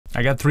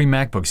I got 3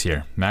 MacBooks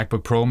here.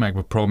 MacBook Pro,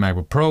 MacBook Pro,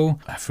 MacBook Pro.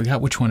 I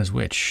forgot which one is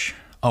which.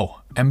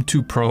 Oh,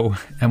 M2 Pro,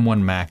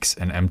 M1 Max,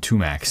 and M2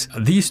 Max.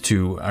 These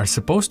two are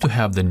supposed to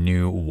have the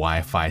new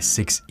Wi-Fi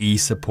 6E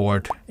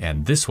support,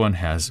 and this one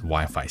has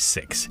Wi-Fi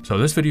 6. So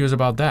this video is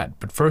about that.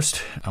 But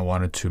first, I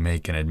wanted to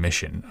make an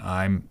admission.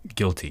 I'm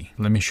guilty.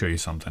 Let me show you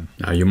something.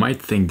 Now, you might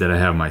think that I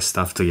have my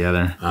stuff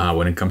together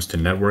when it comes to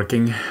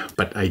networking,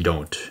 but I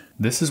don't.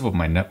 This is what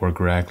my network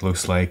rack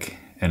looks like,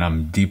 and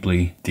I'm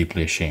deeply,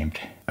 deeply ashamed.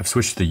 I've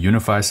switched to the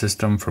Unify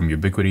system from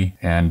Ubiquiti,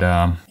 and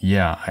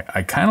yeah,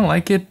 I kind of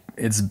like it.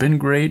 It's been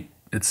great.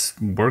 It's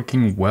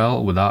working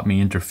well without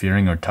me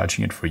interfering or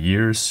touching it for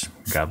years.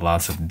 Got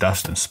lots of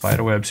dust and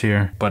spiderwebs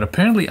here, but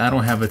apparently I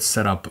don't have it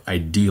set up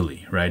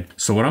ideally, right?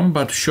 So what I'm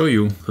about to show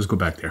you, let's go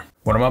back there.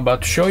 What I'm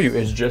about to show you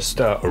is just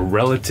a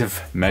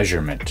relative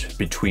measurement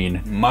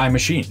between my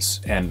machines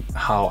and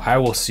how I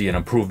will see an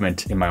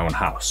improvement in my own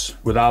house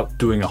without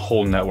doing a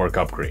whole network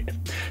upgrade.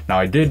 Now,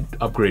 I did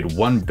upgrade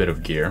one bit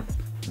of gear.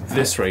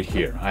 This right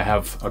here. I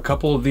have a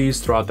couple of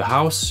these throughout the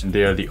house.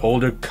 They are the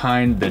older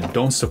kind that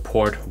don't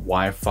support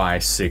Wi-Fi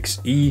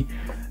 6E.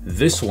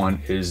 This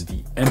one is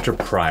the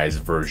Enterprise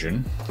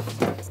version.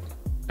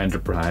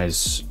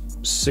 Enterprise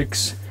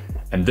 6.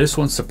 And this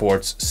one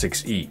supports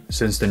 6E.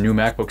 Since the new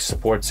MacBooks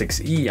support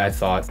 6E, I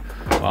thought,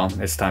 well,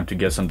 it's time to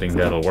get something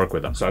that'll work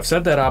with them. So I've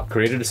set that up,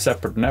 created a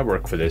separate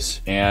network for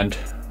this, and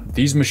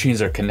these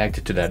machines are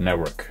connected to that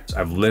network. So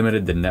I've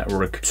limited the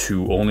network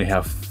to only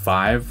have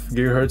 5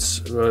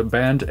 gigahertz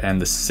band and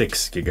the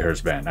 6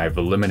 gigahertz band. I've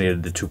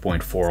eliminated the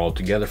 2.4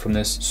 altogether from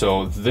this.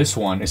 So this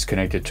one is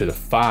connected to the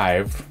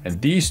 5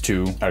 and these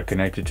two are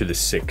connected to the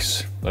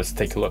 6. Let's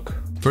take a look.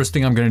 First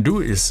thing I'm gonna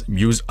do is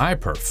use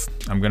iPerf.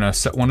 I'm gonna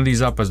set one of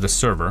these up as the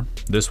server,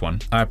 this one.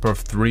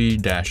 iPerf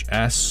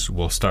 3-S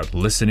will start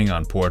listening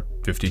on port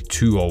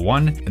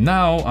 5201. And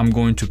now I'm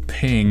going to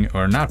ping,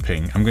 or not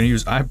ping, I'm gonna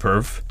use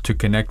iPerf to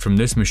connect from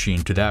this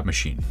machine to that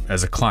machine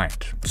as a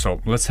client.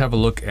 So let's have a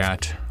look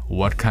at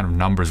what kind of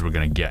numbers we're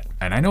gonna get.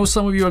 And I know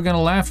some of you are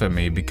gonna laugh at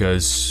me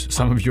because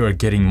some of you are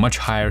getting much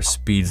higher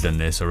speeds than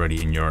this already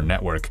in your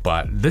network,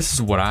 but this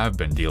is what I've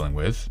been dealing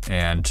with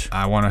and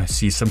I wanna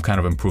see some kind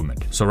of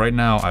improvement. So right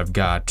now I've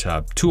got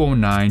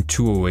 209,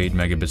 208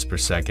 megabits per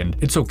second.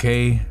 It's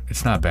okay,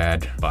 it's not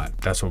bad, but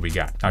that's what we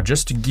got. Now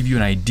just to give you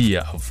an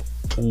idea of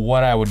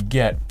what I would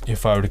get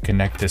if I were to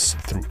connect this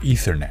through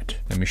Ethernet.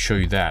 Let me show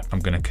you that. I'm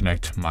gonna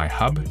connect my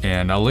hub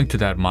and I'll link to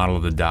that model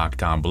of the dock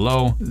down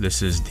below.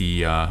 This is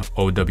the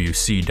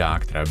OWC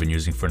dock that I've been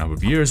using for a number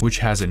of years, which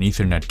has an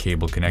Ethernet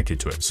cable connected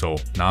to it. So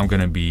now I'm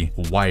gonna be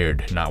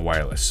wired, not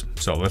wireless.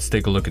 So let's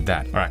take a look at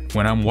that. All right,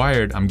 when I'm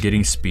wired, I'm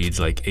getting speeds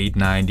like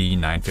 890,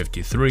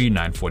 953,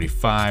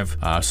 945.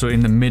 So in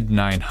the mid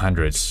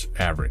 900s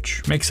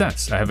average. Makes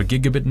sense. I have a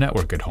gigabit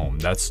network at home.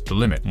 That's the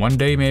limit. One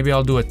day, maybe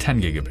I'll do a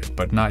 10 gigabit,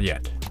 but not yet.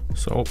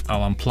 So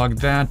I'll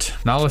unplug that.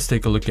 Now let's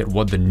take a look at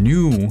what the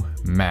new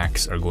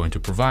Macs are going to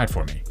provide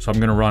for me. So I'm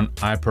gonna run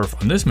iPerf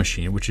on this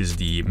machine, which is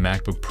the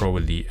MacBook Pro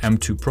with the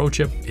M2 Pro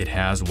chip. It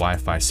has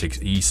Wi-Fi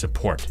 6E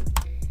support.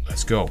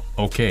 Let's go.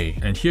 Okay,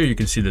 and here you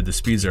can see that the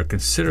speeds are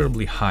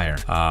considerably higher.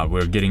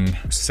 We're getting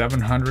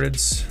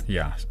 700s,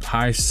 yeah,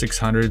 high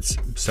 600s,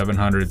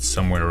 700s,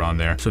 somewhere around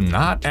there. So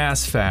not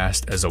as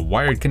fast as a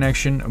wired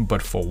connection,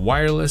 but for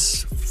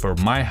wireless, for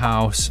my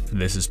house,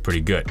 this is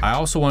pretty good. I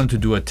also wanted to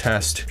do a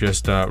test,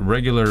 just a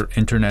regular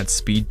internet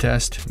speed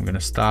test. I'm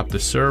gonna stop the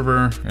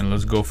server and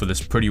let's go for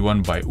this pretty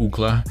one by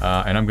Ookla.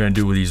 And I'm gonna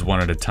do these one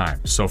at a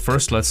time. So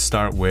first, let's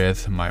start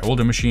with my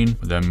older machine,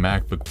 the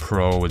MacBook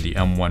Pro with the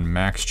M1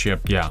 Max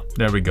chip. Yeah,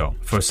 there we go.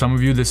 For some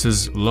of you, this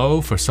is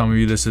low. For some of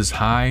you, this is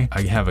high.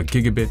 I have a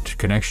gigabit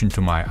connection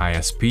to my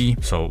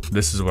ISP. So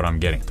this is what I'm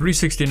getting.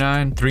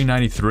 369,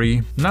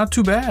 393, not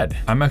too bad.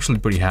 I'm actually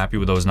pretty happy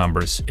with those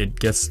numbers. It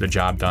gets the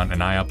job done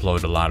and I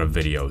upload a lot of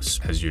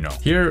videos, as you know.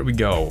 Here we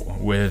go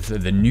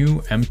with the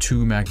new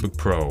M2 MacBook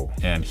Pro.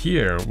 And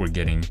here we're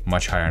getting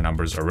much higher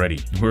numbers already.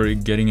 We're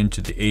getting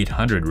into the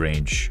 800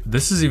 range.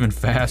 This is even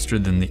faster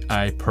than the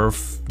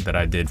iPerf that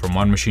I did from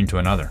one machine to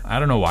another. I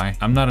don't know why.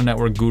 I'm not a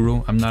network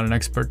guru. I'm not an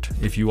expert.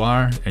 If you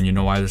are and you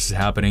know why this is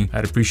happening,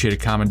 I'd appreciate a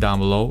comment down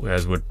below,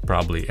 as would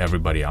probably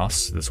everybody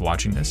else that's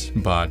watching this.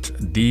 But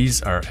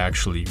these are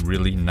actually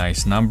really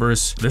nice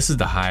numbers. This is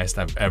the highest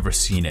I've ever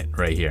seen it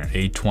right here.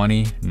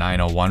 820,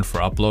 901 for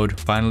upload.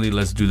 Finally,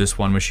 let's do this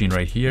one machine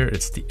right here.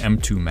 It's the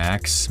M2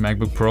 Max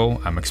MacBook Pro.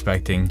 I'm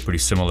expecting pretty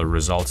similar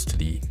results to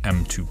the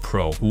M2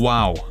 Pro.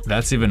 Wow,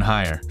 that's even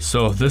higher.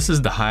 So this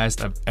is the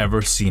highest I've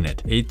ever seen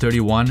it.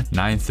 831,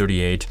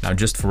 938. Now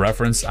just for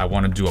reference, I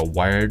want to do a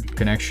wired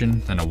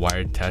connection and a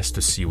wired test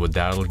to see what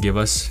that'll give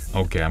us.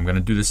 Okay, I'm gonna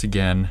do this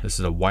again. This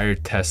is a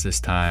wired test this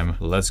time.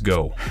 Let's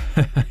go.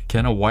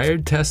 Can a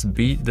wired test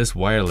beat this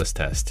wireless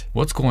test?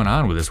 What's going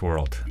on with this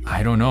world?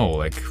 I don't know.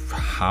 Like,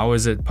 how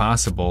is it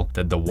possible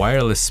that the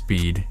wireless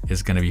speed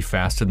is gonna be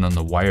faster than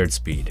the wired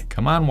speed?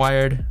 Come on,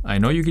 wired. I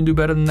know you can do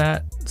better than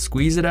that.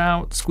 Squeeze it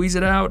out, squeeze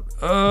it out.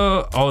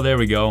 Oh, there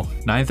we go.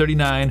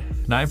 939,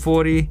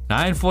 940,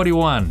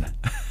 941.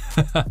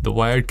 The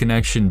wired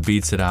connection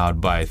beats it out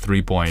by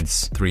 3.3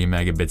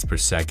 megabits per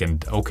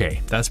second.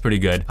 Okay, that's pretty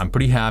good. I'm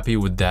pretty happy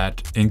with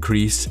that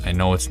increase. I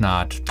know it's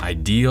not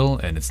ideal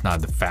and it's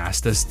not the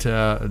fastest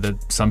that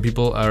some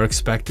people are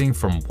expecting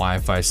from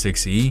Wi-Fi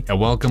 6E. A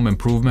welcome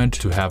improvement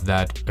to have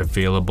that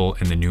available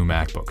in the new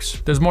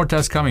MacBooks. There's more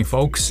tests coming,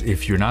 folks.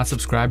 If you're not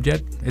subscribed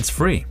yet, it's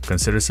free.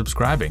 Consider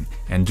subscribing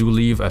and do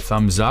leave a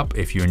thumbs up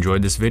if you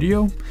enjoyed this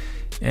video.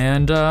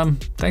 And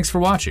thanks for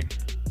watching.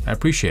 I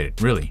appreciate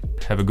it, really.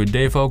 Have a good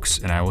day, folks,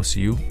 and I will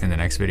see you in the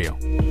next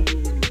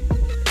video.